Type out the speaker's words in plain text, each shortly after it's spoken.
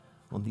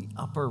Well, the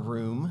upper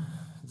room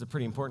is a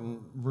pretty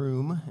important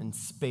room and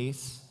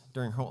space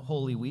during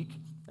Holy Week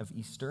of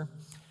Easter.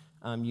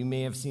 You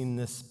may have seen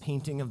this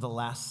painting of the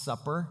Last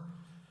Supper,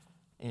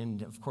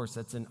 and of course,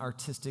 that's an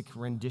artistic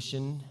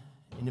rendition,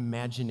 an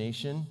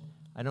imagination.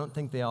 I don't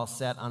think they all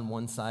sat on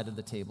one side of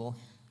the table,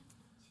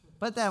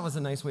 but that was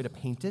a nice way to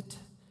paint it.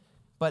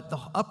 But the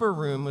upper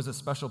room was a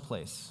special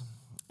place,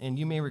 and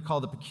you may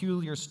recall the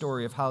peculiar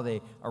story of how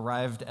they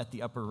arrived at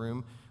the upper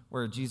room,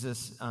 where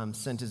Jesus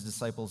sent his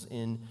disciples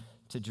in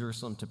to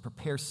Jerusalem to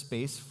prepare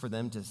space for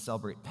them to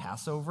celebrate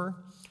Passover.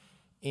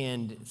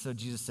 And so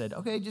Jesus said,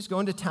 okay, just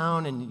go into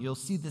town and you'll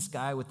see this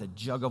guy with a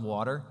jug of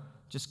water.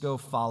 Just go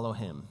follow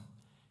him,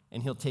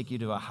 and he'll take you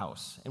to a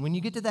house. And when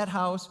you get to that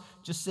house,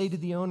 just say to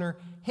the owner,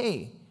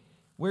 hey,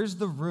 where's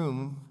the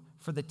room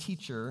for the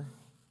teacher,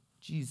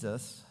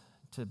 Jesus,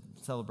 to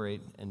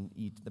celebrate and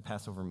eat the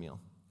Passover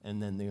meal?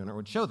 And then the owner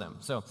would show them.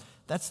 So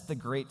that's the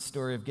great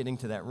story of getting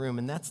to that room,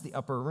 and that's the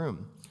upper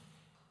room.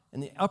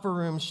 And the upper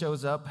room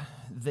shows up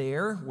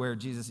there where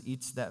Jesus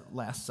eats that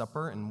Last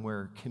Supper and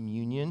where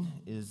communion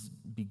is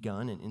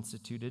begun and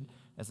instituted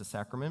as a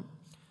sacrament.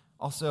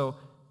 Also,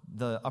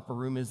 the upper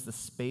room is the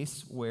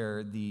space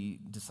where the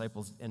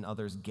disciples and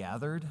others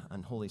gathered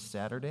on Holy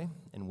Saturday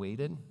and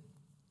waited.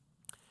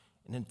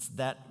 And it's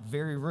that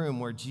very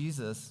room where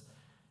Jesus,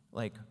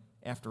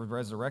 after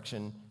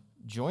resurrection,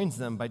 joins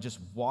them by just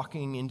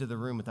walking into the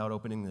room without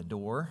opening the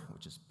door,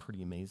 which is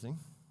pretty amazing.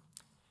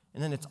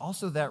 And then it's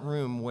also that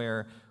room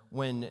where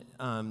when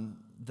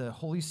the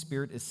Holy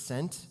Spirit is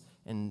sent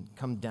and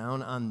come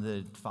down on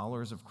the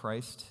followers of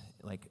Christ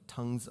like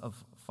tongues of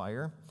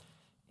fire,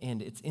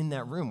 and it's in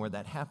that room where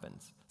that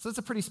happens. So it's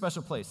a pretty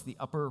special place, the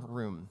upper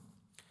room.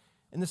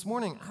 And this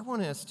morning, I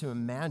want us to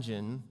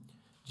imagine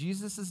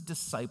Jesus'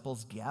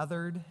 disciples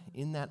gathered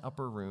in that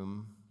upper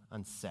room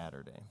on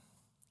Saturday,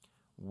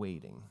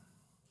 waiting.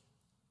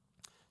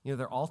 You know,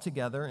 they're all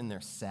together in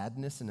their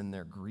sadness and in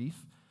their grief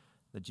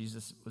that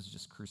Jesus was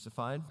just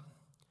crucified.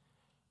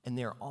 And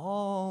they're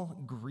all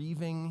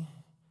grieving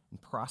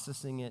and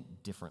processing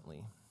it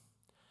differently,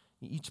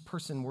 each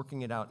person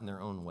working it out in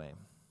their own way.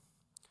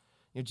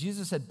 You know,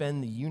 Jesus had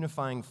been the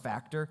unifying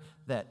factor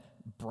that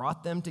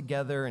brought them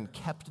together and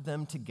kept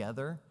them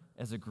together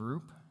as a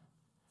group.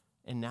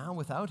 And now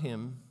without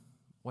him,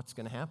 what's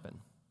going to happen?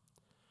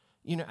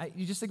 You know,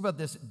 you just think about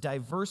this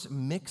diverse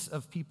mix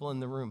of people in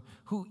the room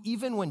who,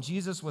 even when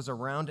Jesus was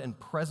around and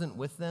present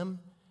with them,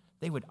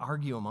 they would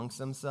argue amongst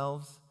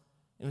themselves.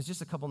 It was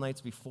just a couple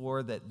nights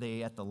before that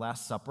they, at the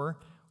Last Supper,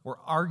 were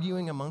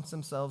arguing amongst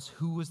themselves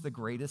who was the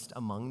greatest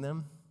among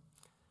them.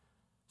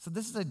 So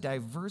this is a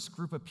diverse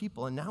group of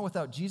people, and now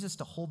without Jesus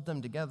to hold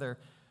them together,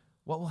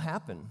 what will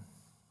happen?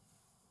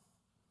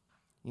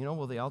 You know,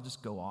 will they all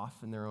just go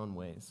off in their own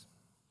ways?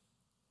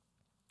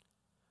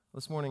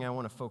 This morning I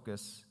want to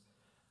focus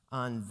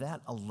on that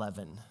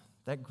 11,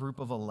 that group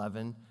of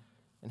 11,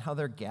 and how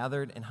they're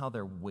gathered and how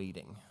they're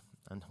waiting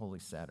on Holy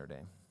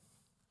Saturday.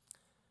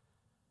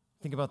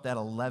 Think about that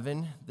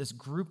 11, this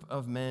group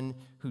of men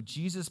who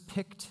Jesus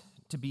picked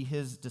to be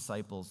his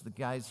disciples, the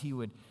guys he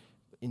would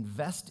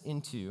invest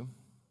into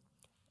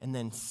and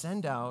then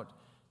send out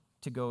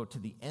to go to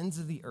the ends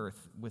of the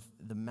earth with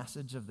the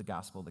message of the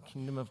gospel. The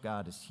kingdom of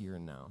God is here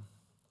and now.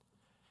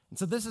 And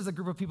so this is a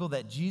group of people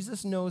that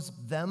Jesus knows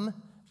them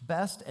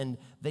best and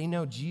they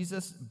know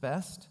Jesus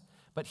best.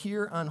 But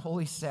here on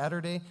Holy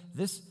Saturday,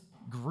 this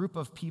group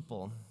of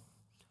people,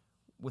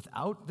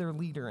 without their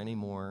leader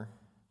anymore,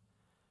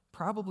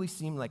 probably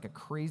seemed like a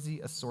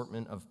crazy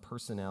assortment of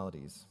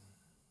personalities.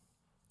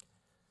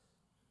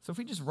 So if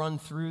we just run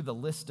through the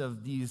list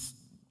of these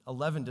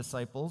 11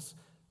 disciples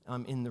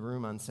in the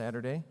room on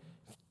Saturday,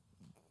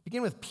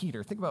 begin with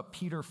Peter. Think about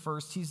Peter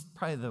first. He's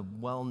probably the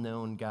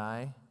well-known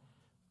guy.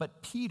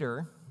 But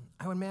Peter,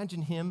 I would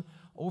imagine him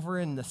over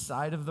in the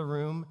side of the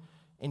room,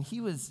 and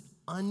he was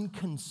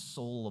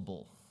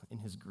unconsolable in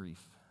his grief.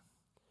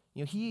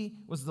 You know, he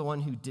was the one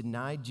who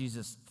denied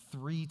Jesus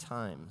 3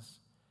 times.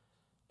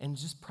 And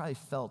just probably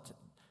felt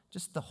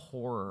just the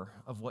horror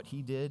of what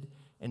he did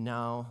and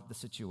now the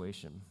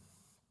situation.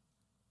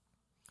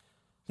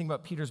 Think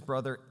about Peter's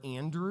brother,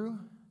 Andrew.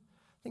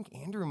 I think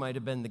Andrew might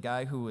have been the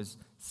guy who was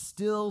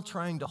still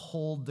trying to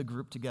hold the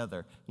group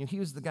together. You know,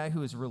 he was the guy who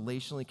was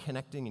relationally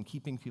connecting and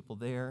keeping people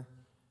there.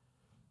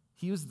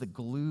 He was the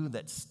glue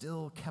that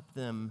still kept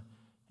them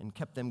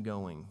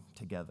going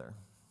together.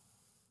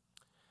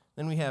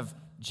 Then we have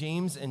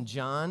James and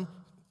John,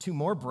 2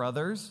 more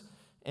brothers.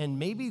 And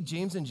maybe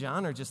James and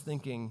John are just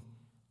thinking,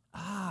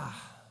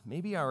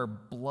 maybe our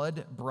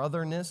blood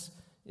brotherness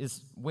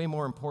is way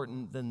more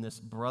important than this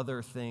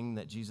brother thing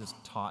that Jesus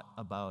taught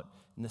about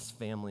in this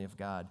family of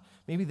God.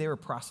 Maybe they were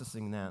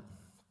processing that.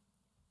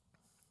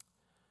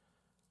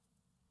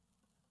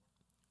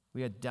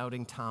 We had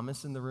Doubting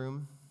Thomas in the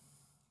room.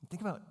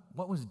 Think about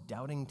what was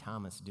Doubting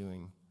Thomas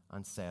doing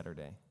on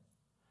Saturday.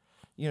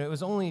 You know, it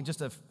was only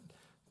just a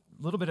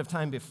little bit of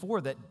time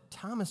before that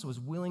Thomas was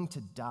willing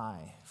to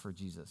die for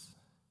Jesus.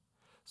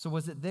 So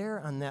was it there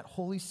on that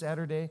Holy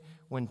Saturday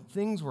when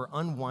things were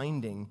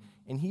unwinding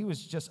and he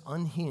was just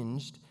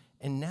unhinged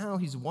And now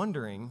he's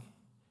wondering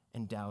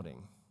and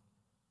doubting.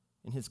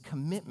 And his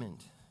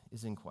commitment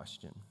is in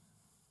question.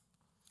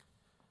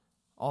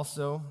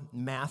 Also,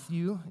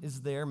 Matthew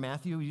is there.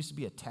 Matthew used to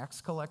be a tax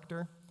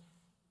collector.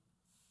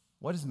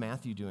 What is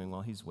Matthew doing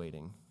while he's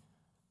waiting?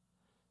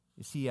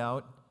 Is he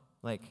out,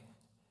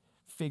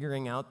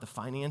 figuring out the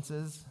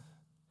finances,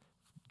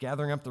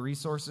 gathering up the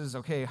resources?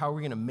 Okay, how are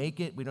we going to make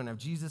it? We don't have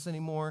Jesus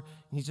anymore.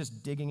 And he's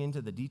just digging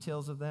into the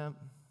details of that.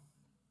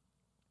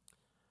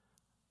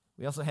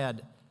 We also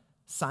had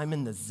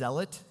Simon the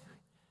Zealot,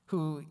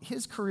 who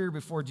his career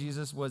before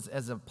Jesus was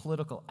as a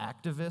political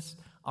activist,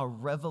 a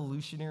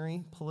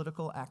revolutionary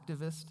political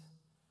activist.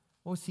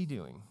 What was he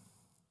doing?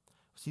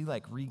 Was he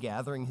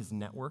regathering his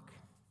network,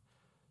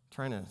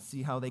 trying to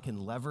see how they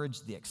can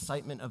leverage the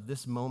excitement of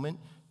this moment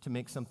to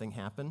make something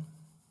happen?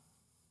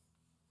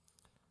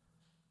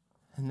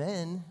 And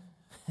then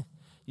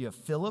you have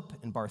Philip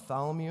and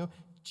Bartholomew,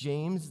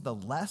 James the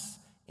Less,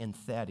 and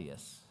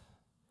Thaddeus.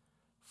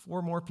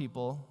 4 more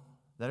people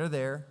that are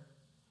there,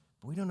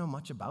 but we don't know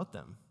much about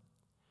them,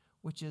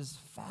 which is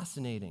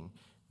fascinating.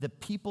 The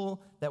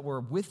people that were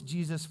with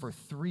Jesus for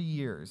 3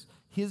 years,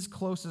 his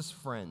closest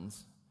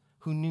friends,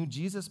 who knew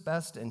Jesus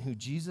best and who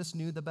Jesus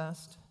knew the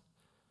best,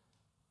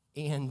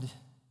 and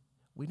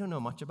we don't know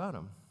much about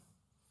them.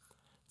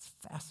 It's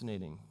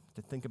fascinating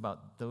to think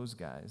about those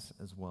guys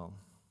as well.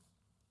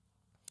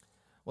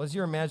 Well, as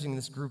you're imagining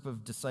this group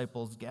of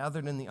disciples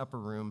gathered in the upper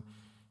room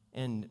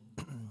and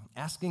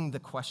asking the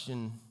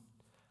question,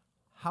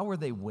 how are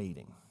they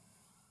waiting?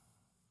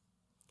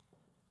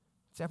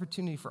 It's an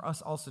opportunity for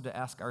us also to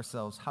ask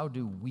ourselves, how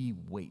do we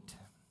wait?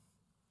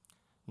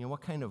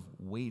 What kind of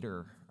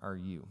waiter are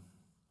you?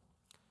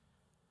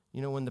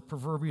 When the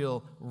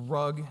proverbial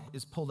rug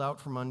is pulled out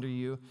from under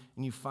you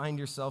and you find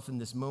yourself in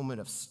this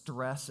moment of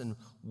stress and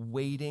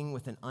waiting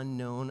with an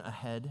unknown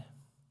ahead,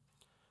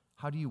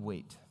 how do you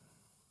wait?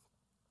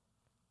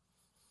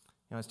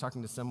 I was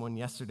talking to someone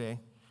yesterday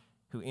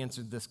who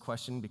answered this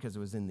question because it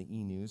was in the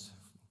e-news.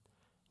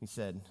 He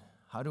said,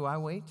 how do I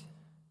wait?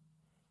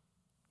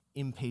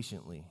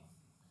 Impatiently.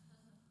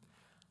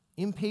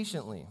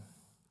 Impatiently.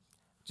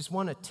 Just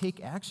want to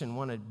take action,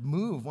 want to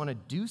move, want to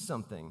do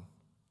something,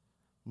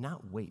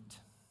 not wait.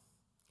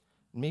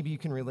 Maybe you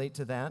can relate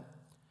to that.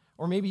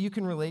 Or maybe you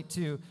can relate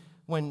to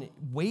when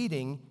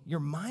waiting, your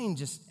mind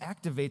just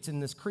activates in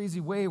this crazy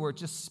way where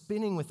it's just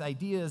spinning with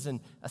ideas and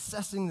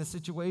assessing the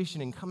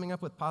situation and coming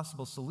up with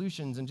possible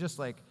solutions and just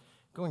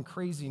going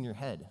crazy in your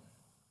head.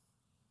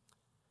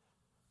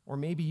 Or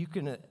maybe you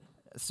can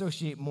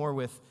associate more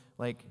with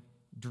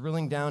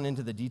drilling down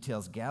into the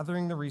details,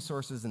 gathering the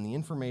resources and the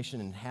information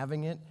and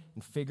having it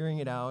and figuring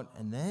it out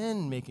and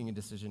then making a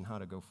decision how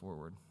to go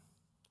forward.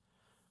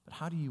 But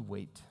how do you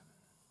wait?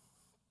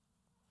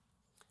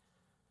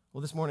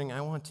 Well, this morning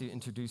I want to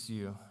introduce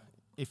you,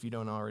 if you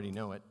don't already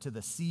know it, to the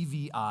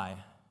CVI,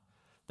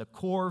 the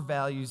Core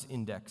Values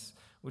Index,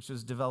 which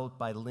was developed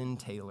by Lynn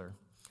Taylor.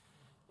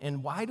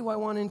 And why do I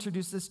want to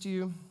introduce this to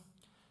you?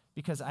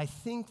 Because I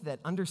think that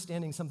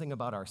understanding something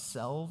about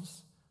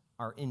ourselves,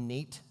 our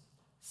innate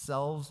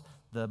selves,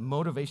 the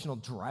motivational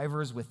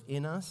drivers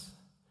within us,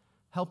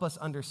 help us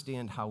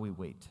understand how we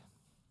wait.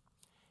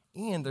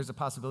 And there's a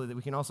possibility that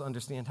we can also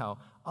understand how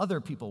other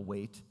people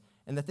wait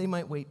and that they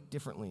might wait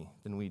differently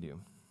than we do.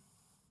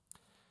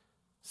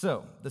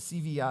 So, the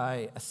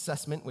CVI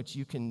assessment, which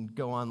you can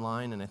go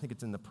online, and I think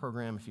it's in the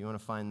program if you want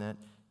to find that.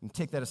 You can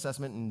take that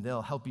assessment and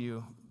they'll help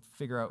you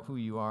figure out who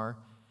you are.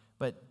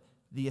 But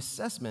the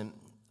assessment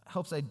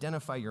helps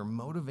identify your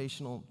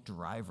motivational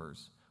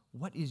drivers.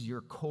 What is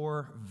your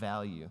core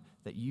value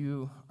that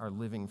you are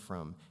living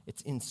from?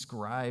 It's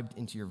inscribed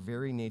into your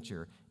very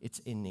nature. It's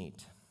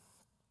innate.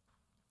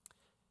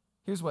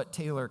 Here's what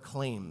Taylor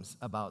claims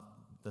about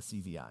the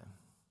CVI.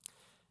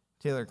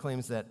 Taylor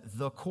claims that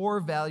the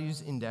Core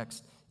Values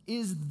Index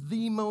is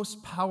the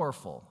most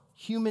powerful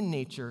human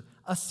nature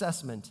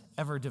assessment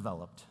ever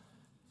developed.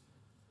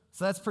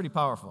 So that's pretty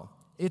powerful.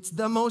 It's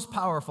the most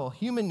powerful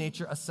human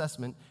nature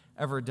assessment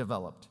ever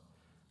developed,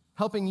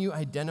 helping you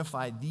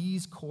identify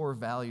these core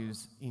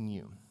values in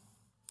you.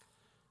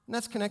 And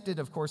that's connected,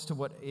 of course, to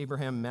what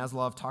Abraham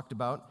Maslow talked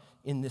about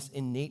in this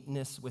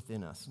innateness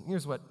within us.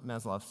 Here's what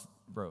Maslow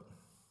wrote.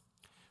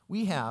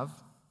 We have,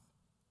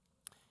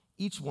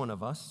 each one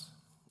of us,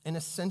 an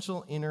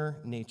essential inner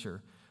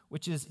nature,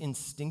 which is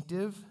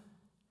instinctive,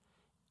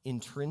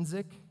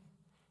 intrinsic,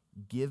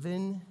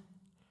 given,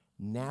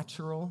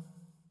 natural.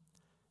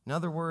 In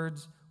other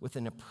words, with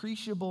an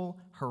appreciable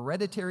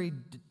hereditary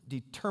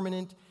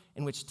determinant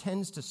and which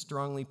tends to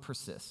strongly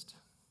persist.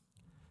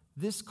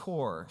 This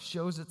core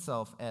shows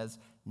itself as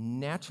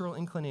natural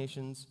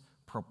inclinations,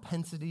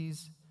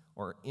 propensities,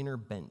 or inner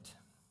bent.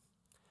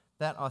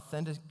 That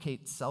authentic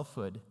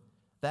selfhood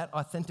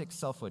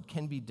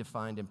can be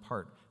defined in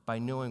part by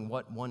knowing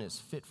what one is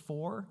fit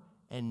for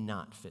and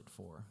not fit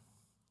for.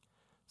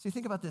 So you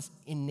think about this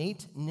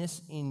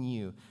innateness in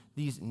you,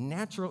 these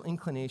natural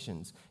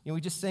inclinations.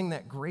 We just sang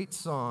that great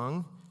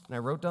song, and I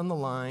wrote down the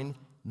line,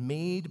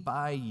 made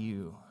by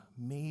you,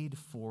 made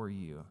for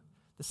you.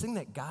 This thing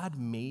that God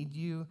made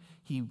you,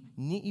 he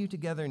knit you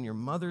together in your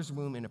mother's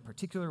womb in a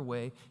particular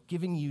way,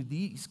 giving you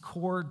these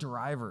core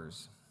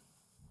drivers.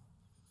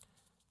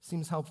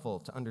 Seems helpful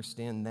to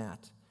understand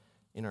that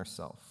in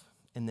ourselves,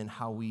 and then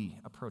how we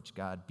approach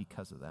God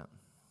because of that.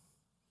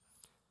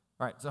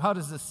 All right, so how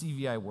does this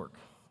CVI work?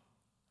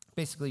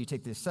 Basically, you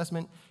take the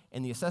assessment,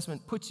 and the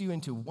assessment puts you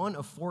into one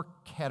of four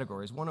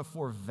categories, one of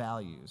four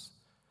values: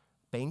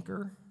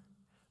 banker,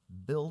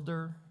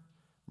 builder,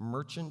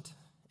 merchant,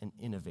 and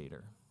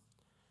innovator.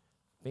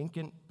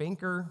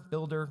 Banker,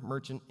 builder,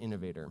 merchant,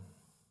 innovator.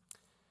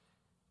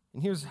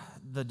 And here's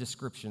the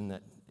description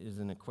that is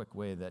in a quick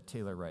way that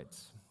Taylor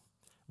writes.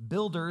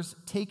 Builders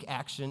take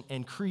action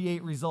and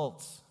create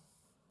results.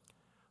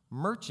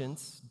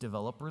 Merchants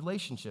develop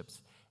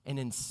relationships and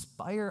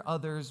inspire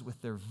others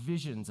with their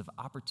visions of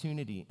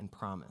opportunity and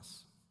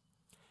promise.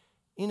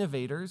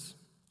 Innovators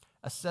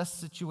assess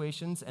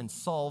situations and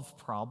solve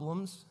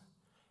problems,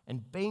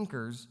 and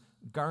bankers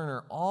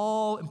garner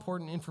all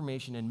important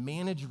information and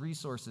manage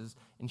resources,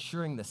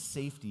 ensuring the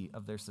safety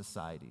of their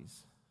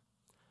societies.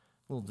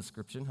 A little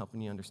description,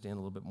 helping you understand a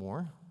little bit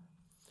more.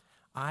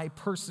 I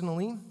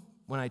personally,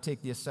 when I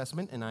take the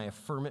assessment and I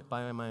affirm it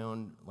by my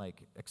own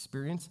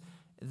experience,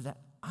 is that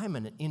I'm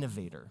an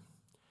innovator.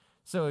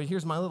 So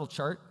here's my little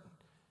chart,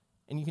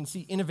 and you can see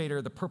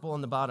innovator, the purple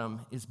on the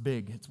bottom, is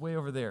big. It's way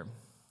over there.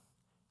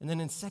 And then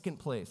in second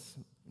place,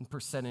 in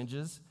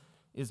percentages,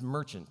 is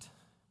merchant.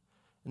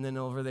 And then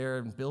over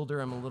there, builder,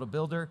 I'm a little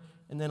builder,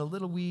 and then a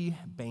little wee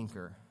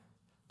banker.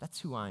 That's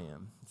who I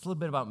am. It's a little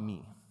bit about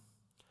me.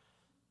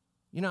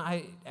 You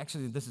know,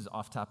 this is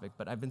off topic,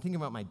 but I've been thinking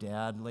about my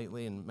dad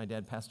lately, and my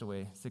dad passed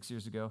away 6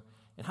 years ago,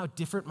 and how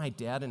different my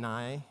dad and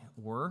I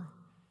were.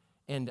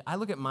 And I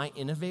look at my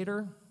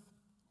innovator,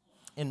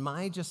 and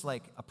my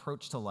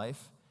approach to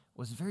life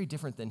was very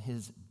different than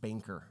his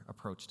banker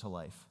approach to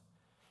life.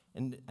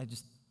 And I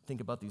just think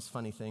about these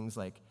funny things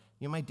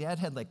my dad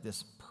had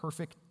this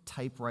perfect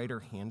typewriter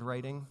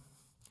handwriting.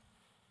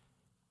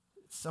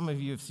 Some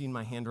of you have seen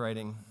my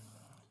handwriting.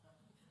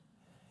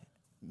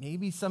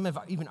 Maybe some have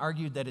even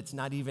argued that it's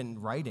not even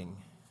writing.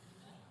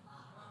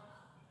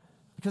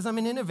 Because I'm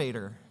an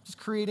innovator, just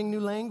creating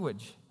new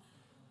language.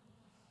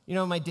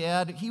 My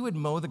dad, he would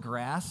mow the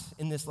grass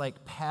in this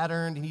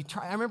patterned, and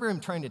I remember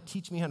him trying to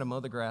teach me how to mow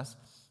the grass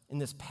in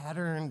this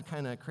patterned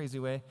kind of crazy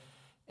way.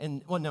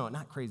 And, well, no,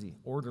 not crazy,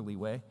 orderly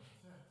way.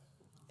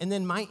 And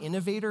then my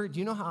innovator, do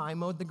you know how I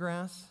mowed the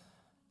grass?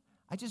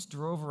 I just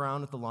drove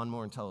around with the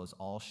lawnmower until it was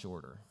all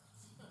shorter.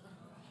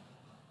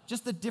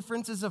 Just the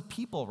differences of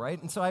people,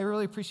 right? And so I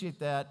really appreciate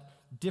that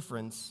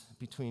difference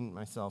between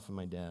myself and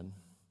my dad.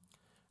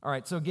 All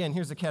right, so again,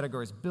 here's the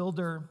categories.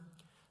 Builder,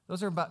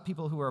 those are about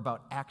people who are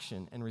about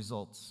action and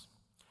results.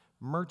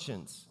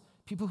 Merchants,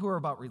 people who are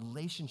about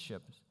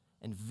relationships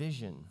and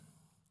vision.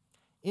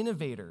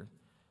 Innovator,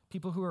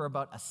 people who are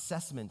about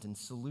assessment and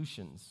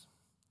solutions.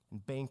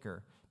 And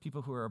banker,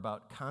 people who are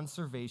about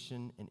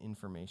conservation and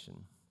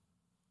information.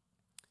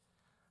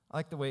 I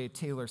like the way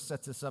Taylor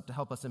sets this up to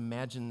help us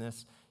imagine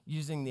this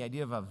using the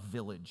idea of a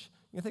village.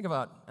 You think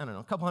about,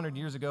 a couple hundred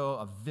years ago,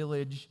 a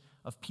village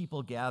of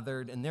people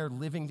gathered, and they're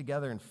living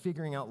together and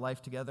figuring out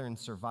life together and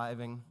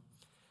surviving.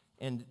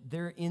 And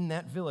they're in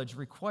that village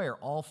require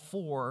all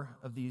four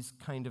of these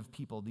kind of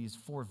people, these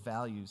four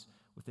values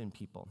within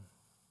people.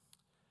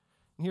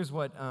 And here's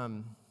what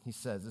he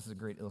says. This is a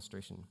great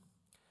illustration.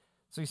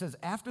 So he says,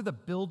 after the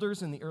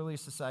builders in the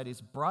earliest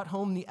societies brought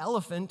home the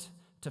elephant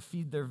to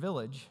feed their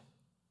village,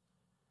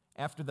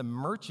 after the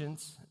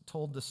merchants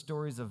told the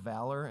stories of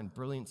valor and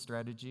brilliant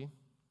strategy,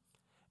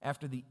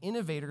 after the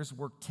innovators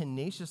worked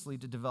tenaciously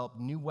to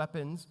develop new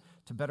weapons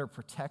to better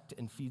protect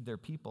and feed their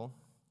people,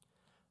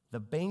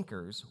 the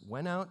bankers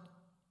went out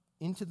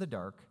into the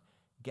dark,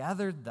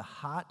 gathered the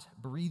hot,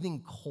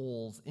 breathing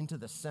coals into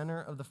the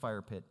center of the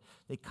fire pit.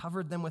 They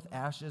covered them with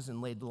ashes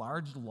and laid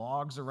large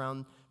logs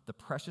around the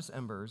precious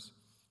embers,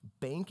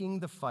 banking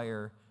the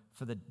fire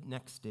for the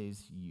next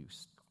day's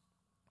use.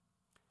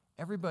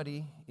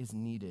 Everybody is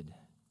needed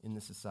in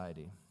the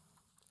society.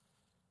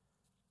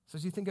 So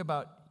as you think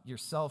about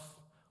yourself,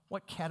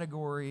 what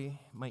category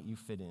might you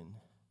fit in?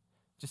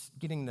 Just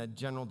getting the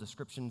general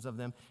descriptions of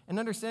them and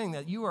understanding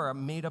that you are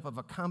made up of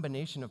a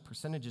combination of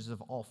percentages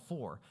of all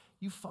four.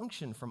 You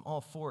function from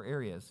all four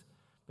areas,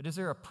 but is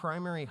there a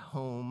primary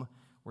home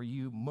where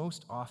you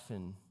most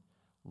often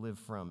live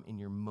from in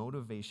your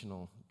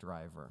motivational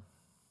driver?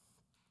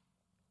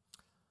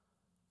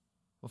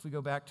 Well, if we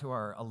go back to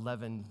our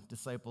 11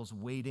 disciples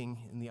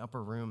waiting in the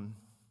upper room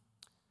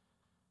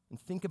and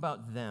think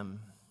about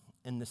them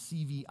and the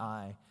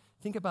CVI,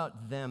 think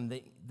about them,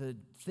 the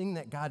thing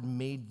that God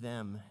made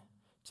them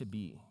to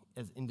be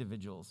as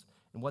individuals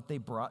and what they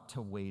brought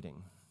to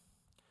waiting.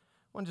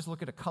 I want to just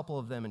look at a couple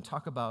of them and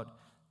talk about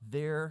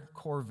their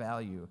core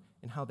value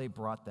and how they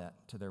brought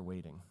that to their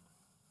waiting.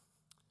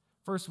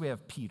 First, we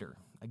have Peter.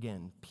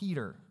 Again,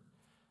 Peter.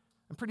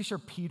 I'm pretty sure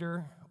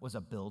Peter was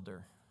a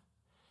builder.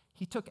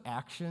 He took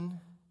action,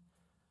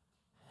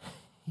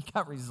 he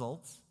got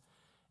results,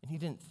 and he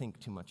didn't think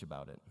too much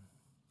about it.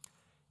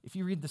 If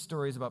you read the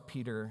stories about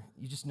Peter,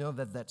 you just know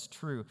that that's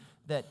true,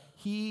 that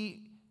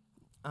he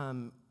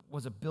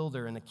was a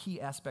builder, and a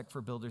key aspect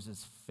for builders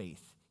is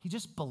faith. He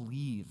just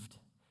believed.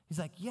 He's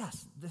like,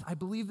 yes, I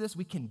believe this.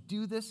 We can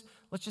do this.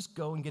 Let's just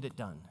go and get it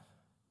done.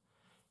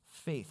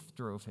 Faith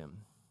drove him.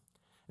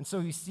 And so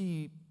you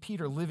see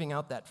Peter living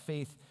out that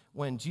faith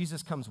when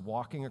Jesus comes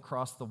walking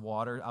across the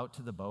water out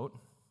to the boat.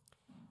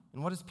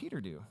 And what does Peter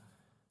do?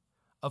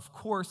 Of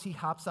course, he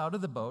hops out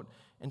of the boat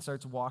and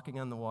starts walking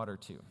on the water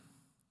too.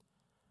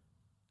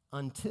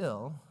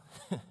 Until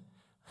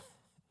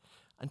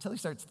he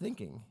starts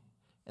thinking.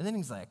 And then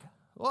he's like,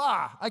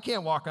 I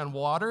can't walk on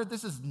water.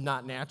 This is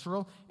not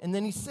natural. And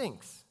then he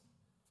sinks,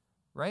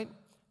 right?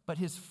 But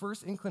his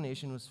first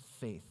inclination was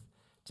faith,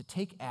 to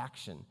take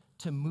action,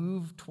 to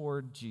move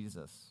toward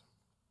Jesus.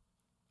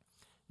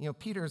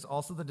 Peter is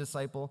also the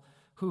disciple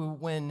who,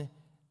 when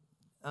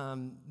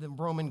the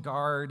Roman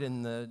guard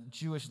and the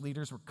Jewish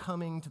leaders were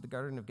coming to the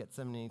Garden of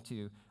Gethsemane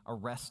to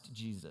arrest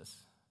Jesus,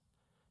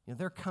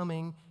 they're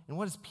coming, and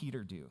what does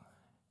Peter do?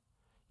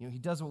 He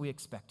does what we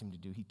expect him to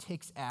do. He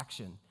takes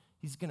action.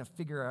 He's going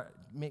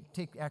to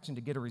take action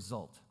to get a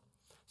result.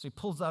 So he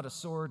pulls out a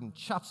sword and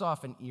chops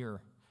off an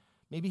ear.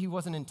 Maybe he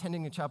wasn't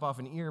intending to chop off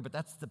an ear, but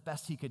that's the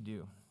best he could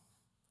do.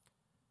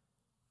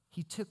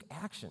 He took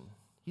action.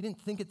 He didn't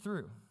think it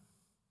through.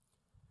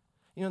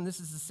 And this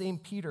is the same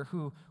Peter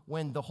who,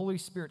 when the Holy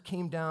Spirit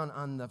came down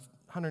on the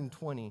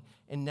 120,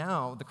 and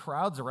now the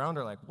crowds around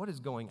are like, what is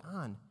going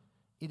on?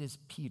 It is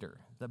Peter,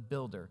 the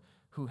builder,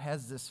 who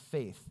has this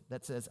faith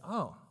that says,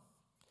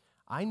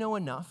 I know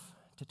enough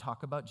to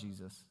talk about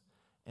Jesus,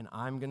 and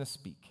I'm going to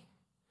speak.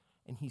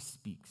 And he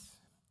speaks,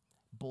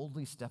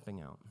 boldly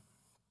stepping out.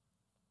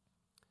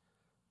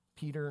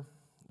 Peter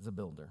is a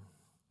builder.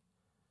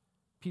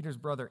 Peter's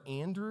brother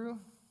Andrew,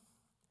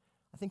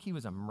 I think he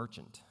was a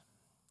merchant.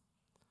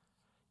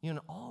 In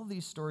all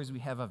these stories we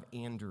have of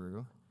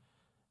Andrew,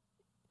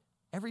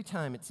 every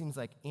time it seems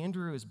like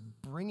Andrew is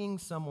bringing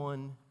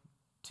someone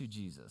to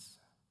Jesus.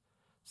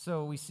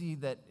 So we see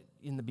that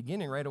in the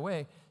beginning, right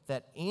away,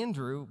 that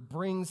Andrew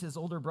brings his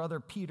older brother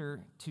Peter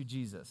to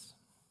Jesus.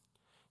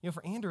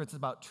 For Andrew, it's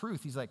about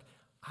truth. He's like,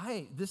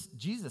 this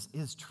Jesus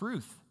is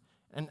truth.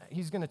 And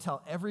he's going to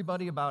tell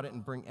everybody about it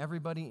and bring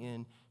everybody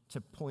in to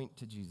point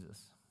to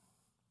Jesus.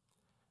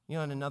 In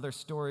another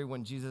story,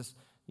 when Jesus,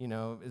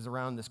 is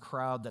around this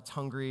crowd that's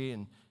hungry,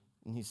 and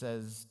he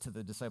says to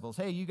the disciples,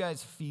 hey, you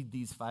guys feed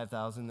these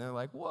 5,000. They're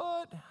like,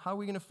 what? How are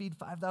we going to feed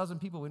 5,000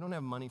 people? We don't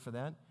have money for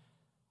that.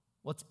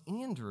 Well, it's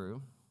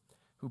Andrew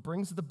who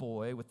brings the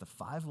boy with the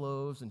 5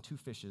 loaves and 2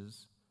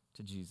 fishes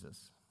to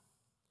Jesus.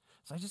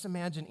 So I just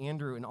imagine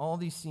Andrew in all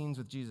these scenes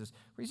with Jesus,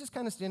 where he's just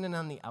kind of standing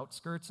on the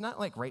outskirts, not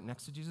like right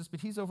next to Jesus,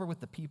 but he's over with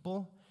the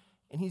people,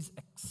 and he's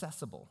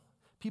accessible.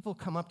 People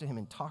come up to him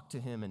and talk to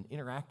him and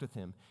interact with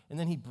him, and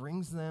then he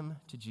brings them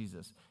to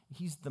Jesus.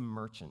 He's the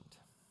merchant.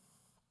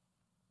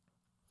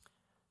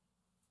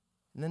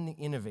 And then the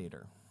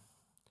innovator.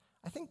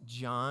 I think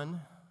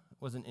John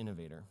was an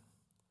innovator.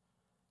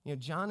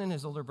 John and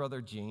his older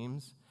brother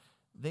James,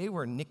 they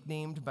were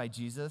nicknamed by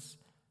Jesus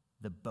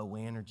the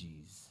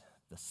Boanerges,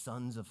 the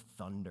sons of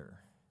thunder.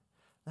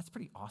 That's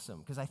pretty awesome,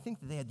 because I think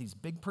that they had these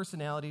big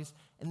personalities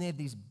and they had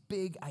these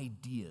big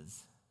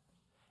ideas.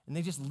 And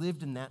they just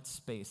lived in that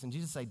space, and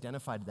Jesus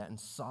identified that and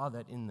saw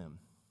that in them.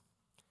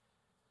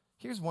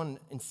 Here's one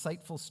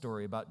insightful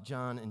story about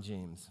John and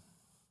James.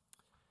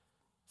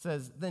 It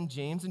says, then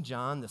James and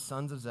John, the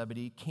sons of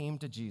Zebedee, came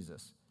to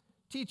Jesus.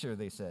 Teacher,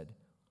 they said,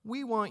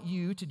 we want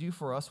you to do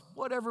for us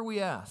whatever we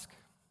ask.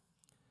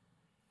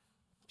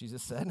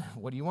 Jesus said,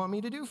 what do you want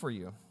me to do for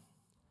you?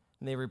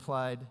 And they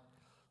replied,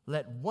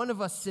 let one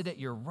of us sit at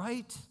your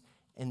right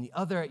and the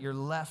other at your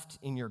left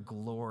in your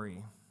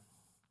glory.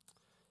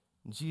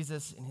 And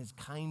Jesus, in his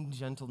kind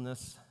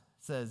gentleness,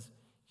 says,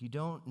 you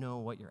don't know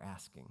what you're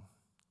asking.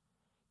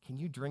 Can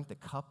you drink the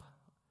cup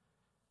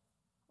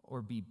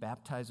or be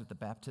baptized with the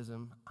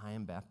baptism I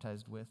am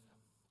baptized with?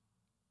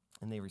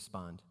 And they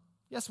respond,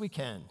 yes, we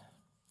can.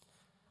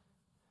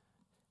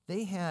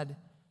 They had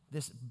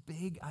this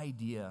big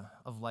idea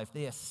of life.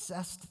 They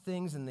assessed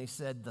things and they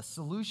said, the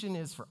solution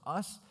is for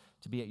us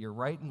to be at your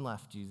right and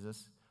left,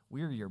 Jesus.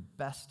 We're your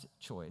best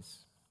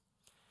choice.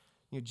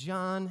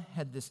 John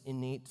had this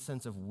innate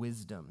sense of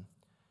wisdom.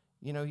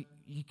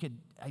 He could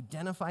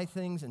identify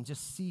things and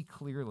just see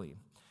clearly.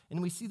 And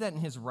we see that in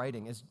his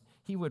writing. As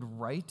he would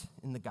write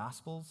in the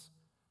Gospels,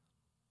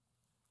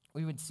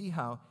 we would see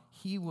how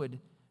he would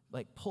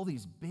pull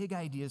these big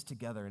ideas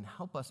together and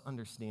help us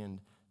understand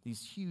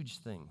these huge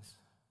things.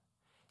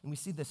 And we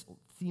see this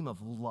theme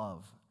of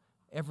love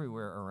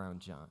everywhere around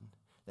John,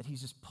 that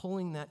he's just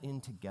pulling that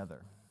in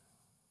together.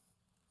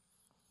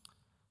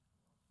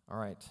 All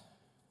right,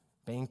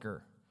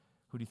 banker.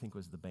 Who do you think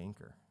was the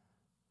banker?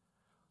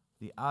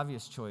 The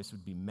obvious choice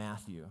would be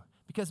Matthew,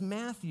 because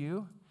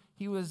Matthew,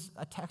 he was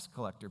a tax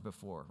collector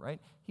before,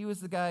 right? He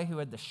was the guy who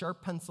had the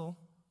sharp pencil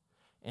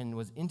and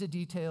was into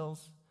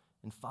details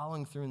and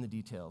following through in the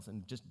details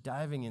and just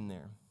diving in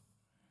there.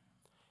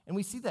 And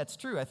we see that's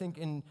true. I think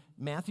in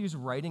Matthew's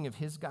writing of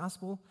his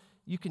gospel,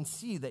 you can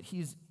see that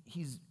he's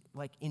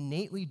like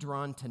innately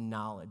drawn to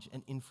knowledge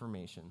and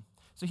information.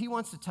 So he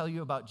wants to tell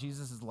you about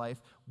Jesus'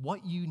 life,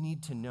 what you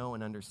need to know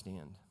and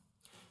understand.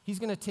 He's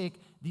going to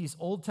take these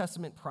Old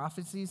Testament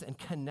prophecies and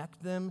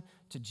connect them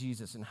to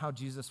Jesus and how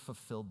Jesus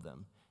fulfilled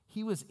them.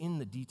 He was in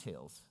the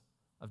details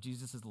of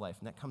Jesus' life,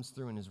 and that comes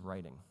through in his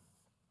writing.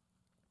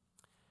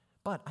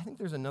 But I think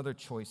there's another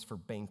choice for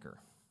banker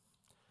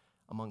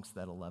amongst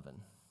that 11.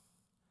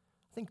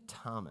 I think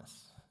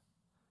Thomas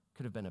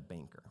could have been a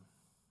banker.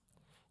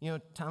 You know,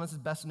 Thomas is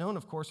best known,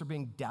 of course, for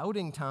being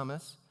doubting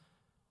Thomas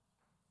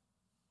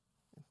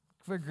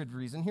for a good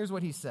reason. Here's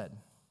what he said.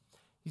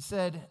 He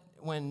said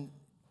when,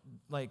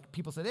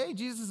 people said, hey,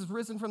 Jesus is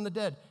risen from the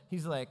dead,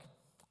 he's like,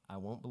 I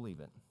won't believe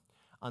it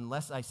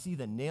unless I see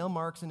the nail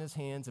marks in his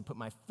hands and put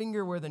my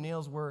finger where the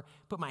nails were,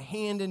 put my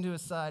hand into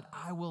his side,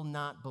 I will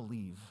not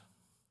believe.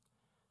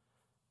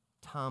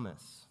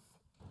 Thomas,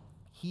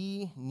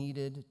 he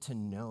needed to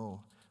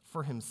know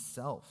for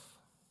himself.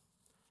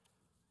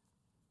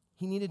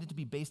 He needed it to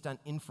be based on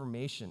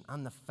information,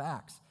 on the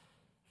facts.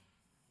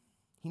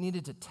 He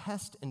needed to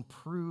test and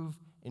prove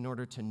in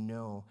order to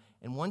know.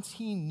 And once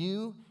he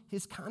knew,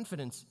 his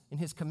confidence in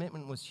his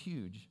commitment was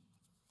huge.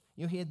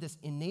 You know, he had this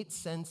innate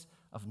sense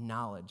of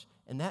knowledge,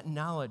 and that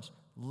knowledge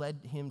led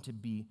him to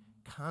be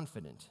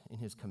confident in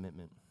his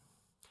commitment.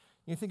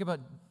 You think about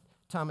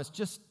Thomas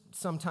just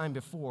some time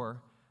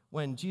before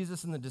when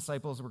Jesus and the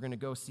disciples were going to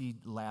go see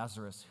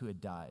Lazarus who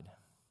had died.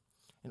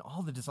 And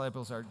all the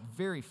disciples are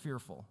very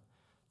fearful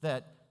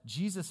that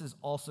Jesus is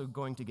also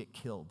going to get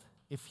killed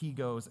if he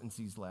goes and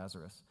sees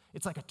Lazarus.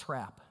 It's like a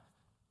trap.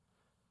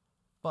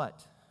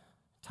 But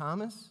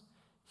Thomas,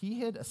 he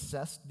had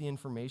assessed the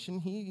information.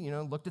 He,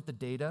 looked at the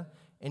data,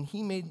 and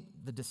he made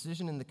the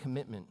decision and the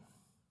commitment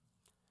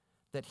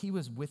that he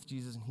was with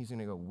Jesus and he's going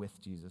to go with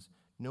Jesus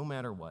no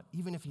matter what,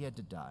 even if he had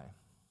to die.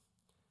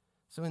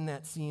 So in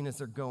that scene as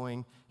they're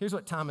going, here's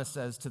what Thomas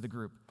says to the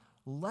group.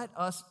 Let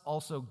us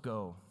also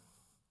go,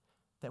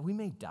 that we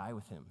may die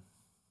with him.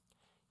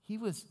 He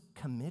was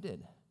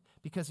committed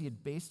because he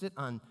had based it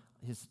on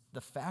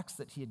the facts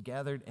that he had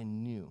gathered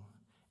and knew.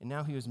 And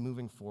now he was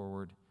moving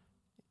forward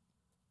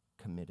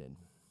committed.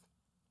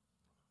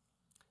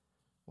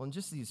 Well, in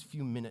just these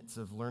few minutes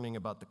of learning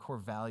about the core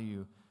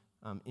value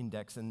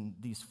index and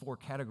these 4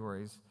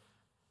 categories,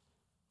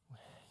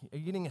 are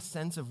you getting a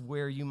sense of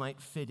where you might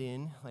fit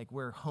in, like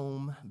where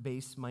home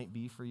base might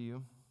be for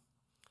you?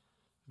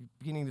 You're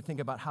beginning to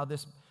think about how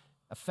this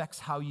affects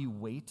how you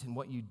wait and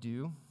what you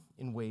do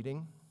in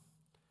waiting.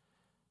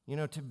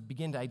 To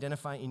begin to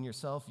identify in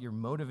yourself your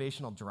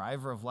motivational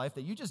driver of life,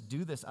 that you just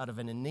do this out of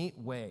an innate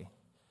way.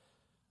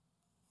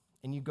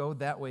 And you go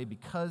that way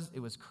because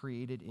it was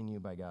created in you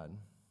by God.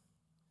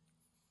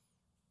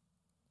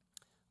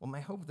 Well,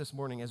 my hope this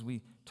morning as we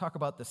talk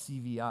about the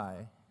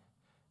CVI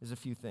is a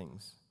few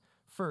things.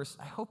 First,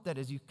 I hope that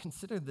as you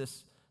consider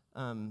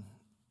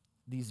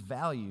these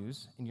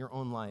values in your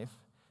own life,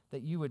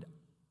 that you would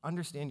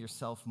understand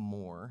yourself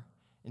more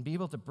and be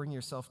able to bring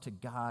yourself to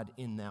God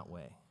in that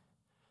way.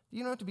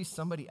 You don't have to be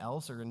somebody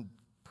else or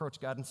approach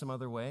God in some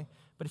other way,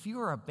 but if you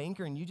are a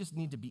banker and you just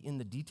need to be in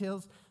the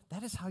details,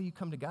 that is how you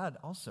come to God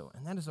also,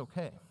 and that is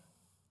okay.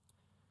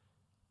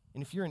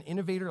 And if you're an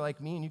innovator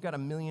like me and you've got a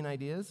million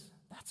ideas,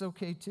 that's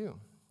okay too.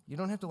 You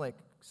don't have to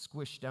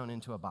squish down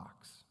into a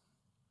box.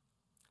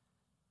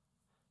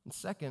 And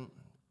second,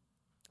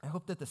 I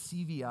hope that the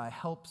CVI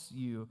helps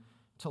you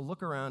to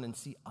look around and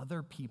see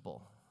other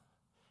people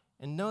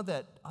and know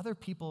that other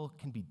people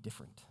can be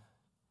different,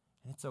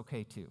 and it's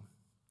okay too.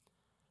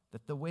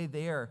 That the way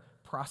they are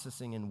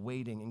processing and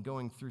waiting and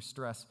going through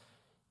stress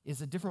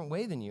is a different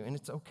way than you, and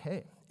it's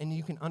okay. And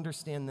you can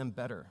understand them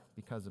better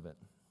because of it.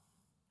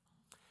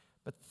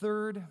 But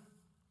third,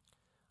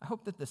 I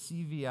hope that the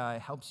CVI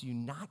helps you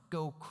not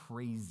go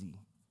crazy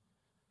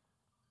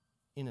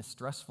in a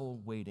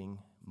stressful waiting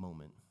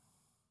moment.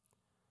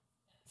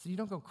 So you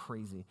don't go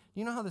crazy.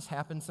 You know how this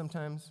happens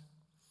sometimes?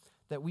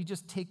 That we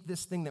just take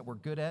this thing that we're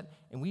good at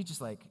and we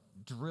just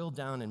drill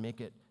down and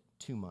make it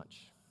too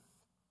much.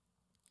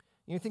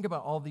 You think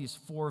about all these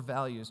 4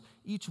 values.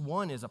 Each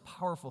one is a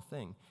powerful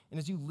thing. And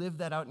as you live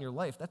that out in your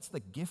life, that's the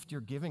gift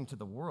you're giving to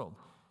the world.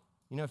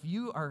 If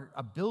you are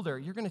a builder,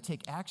 you're going to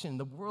take action.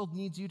 The world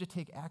needs you to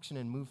take action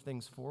and move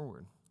things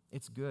forward.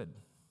 It's good.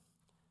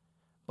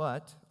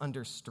 But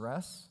under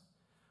stress,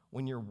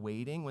 when you're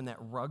waiting, when that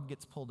rug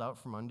gets pulled out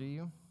from under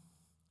you,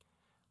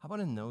 how about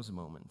in those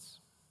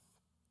moments?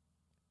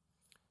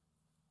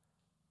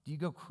 Do you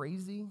go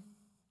crazy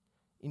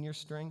in your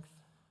strength,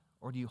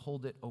 or do you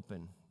hold it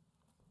open?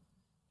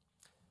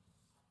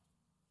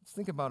 Let's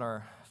think about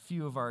a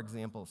few of our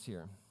examples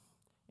here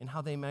and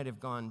how they might have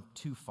gone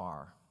too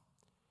far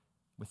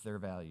with their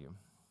value.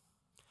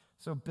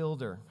 So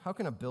builder, how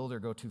can a builder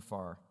go too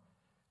far?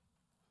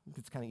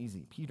 It's kind of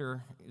easy.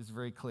 Peter is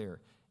very clear.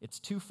 It's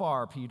too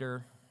far,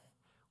 Peter,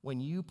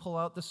 when you pull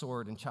out the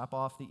sword and chop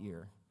off the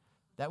ear.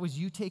 That was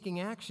you taking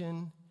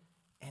action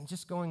and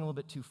just going a little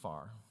bit too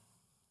far.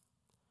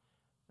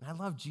 And I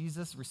love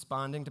Jesus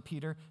responding to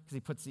Peter because he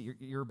puts the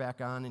ear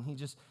back on, and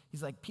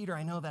he's like, Peter,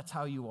 I know that's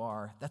how you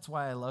are. That's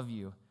why I love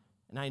you.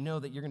 And I know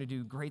that you're going to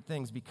do great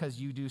things because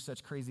you do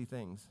such crazy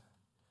things.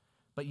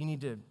 But you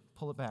need to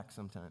pull it back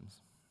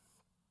sometimes.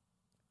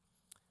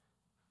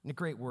 And a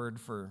great word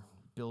for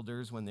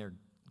builders when they're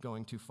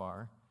going too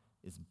far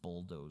is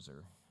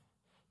bulldozer.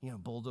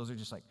 Bulldozer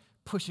just like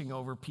pushing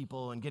over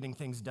people and getting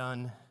things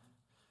done,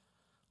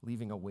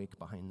 leaving a wake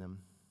behind them.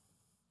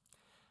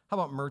 How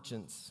about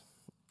merchants?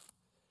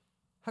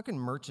 How can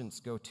merchants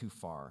go too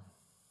far?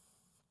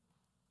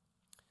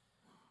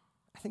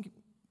 I think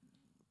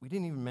we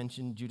didn't even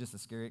mention Judas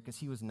Iscariot because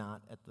he was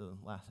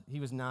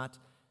not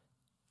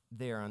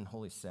there on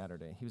Holy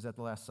Saturday. He was at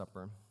the Last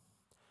Supper.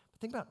 But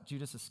think about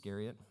Judas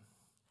Iscariot.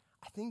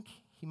 I think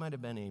he might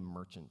have been a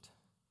merchant.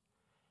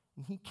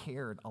 And he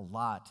cared a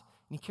lot.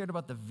 And he cared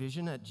about the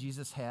vision that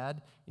Jesus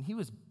had. And he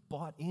was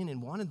bought in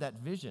and wanted that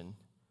vision.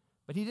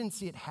 But he didn't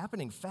see it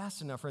happening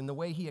fast enough or in the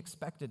way he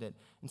expected it.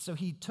 And so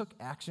he took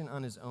action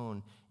on his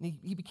own. And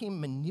he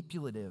became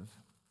manipulative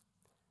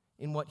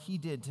in what he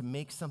did to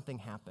make something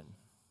happen.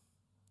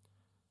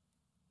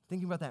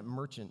 Thinking about that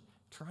merchant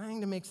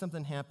trying to make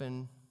something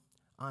happen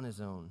on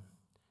his own.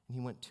 And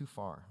he went too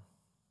far.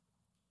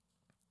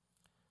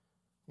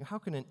 How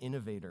can an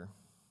innovator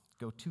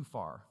go too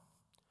far?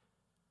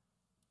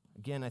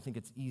 Again, I think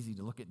it's easy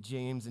to look at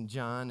James and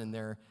John, and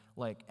they're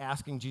like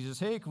asking Jesus,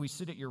 hey, can we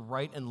sit at your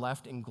right and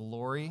left in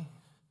glory?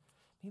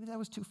 Maybe that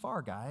was too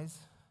far, guys.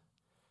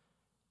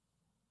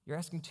 You're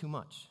asking too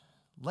much.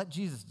 Let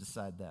Jesus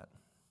decide that.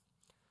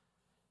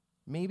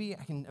 Maybe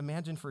I can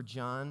imagine for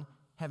John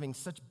having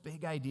such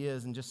big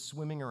ideas and just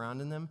swimming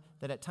around in them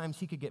that at times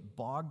he could get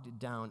bogged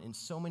down in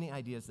so many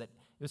ideas that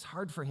it was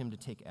hard for him to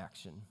take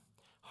action,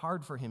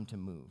 hard for him to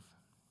move.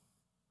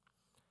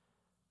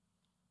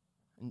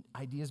 And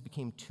ideas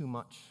became too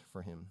much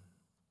for him.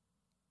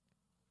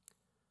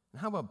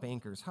 And how about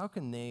bankers? How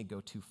can they go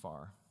too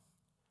far?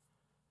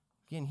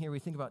 Again, here we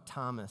think about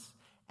Thomas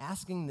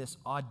asking this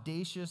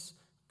audacious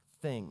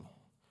thing.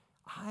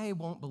 I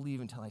won't believe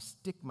until I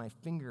stick my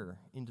finger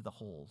into the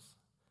holes.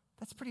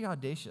 That's pretty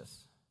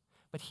audacious.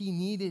 But he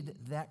needed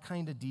that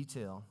kind of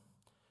detail.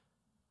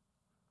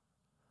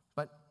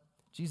 But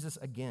Jesus,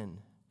 again,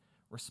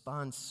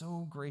 responds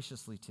so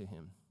graciously to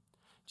him.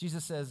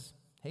 Jesus says,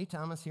 hey,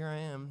 Thomas, here I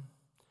am.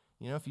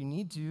 If you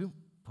need to,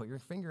 put your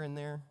finger in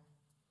there.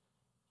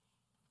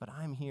 But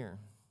I'm here.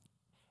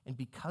 And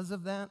because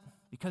of that,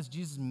 because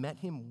Jesus met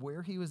him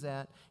where he was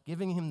at,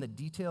 giving him the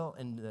detail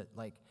and the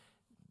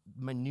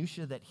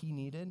minutia that he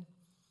needed,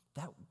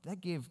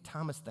 that gave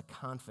Thomas the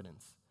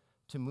confidence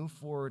to move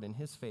forward in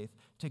his faith,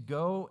 to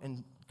go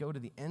to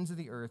the ends of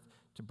the earth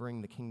to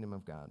bring the kingdom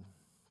of God.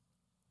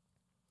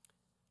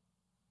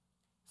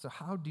 So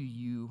how do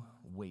you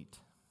wait?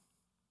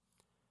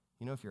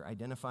 If you're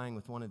identifying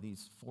with one of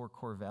these 4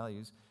 core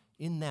values,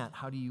 in that,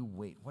 how do you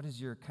wait? What is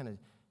your kind of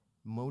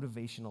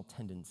motivational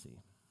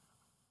tendency?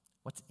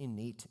 What's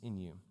innate in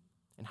you?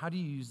 And how do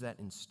you use that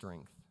in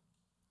strength?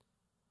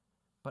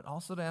 But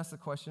also to ask the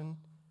question,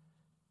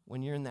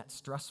 when you're in that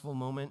stressful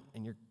moment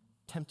and you're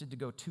tempted to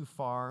go too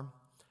far,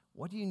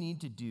 what do you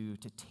need to do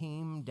to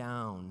tame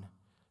down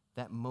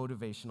that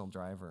motivational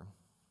driver?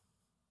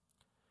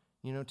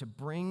 To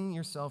bring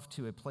yourself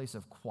to a place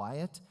of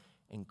quiet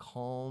and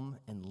calm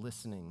and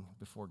listening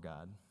before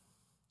God.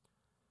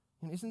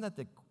 Isn't that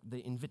the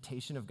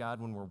invitation of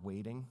God when we're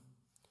waiting?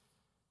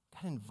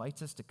 God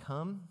invites us to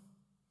come,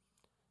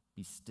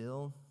 be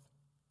still,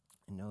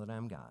 and know that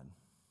I'm God.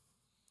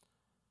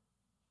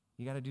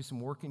 You got to do some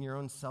work in your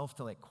own self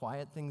to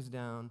quiet things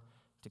down,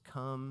 to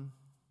come,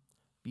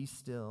 be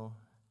still,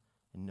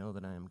 and know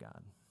that I am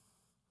God.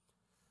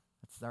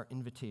 That's our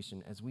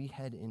invitation as we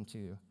head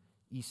into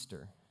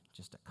Easter,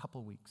 just a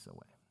couple weeks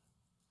away.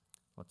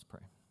 Let's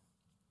pray.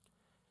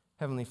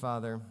 Heavenly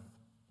Father,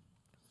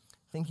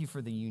 thank you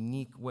for the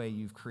unique way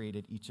you've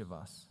created each of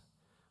us,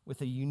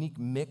 with a unique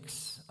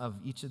mix of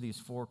each of these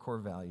 4 core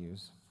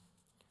values.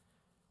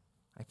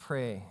 I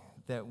pray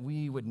that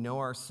we would know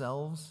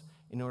ourselves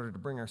in order to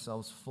bring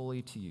ourselves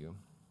fully to you.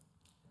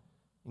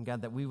 And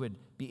God, that we would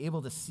be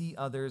able to see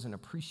others and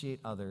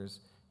appreciate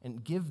others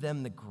and give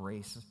them the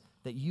grace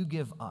that you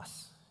give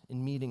us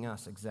in meeting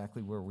us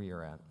exactly where we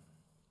are at.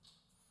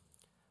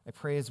 I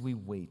pray as we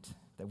wait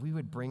that we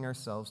would bring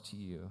ourselves to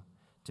you,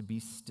 to be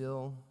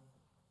still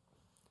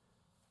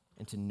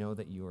and to know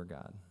that you are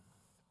God.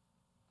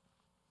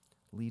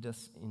 Lead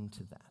us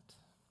into that.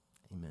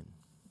 Amen.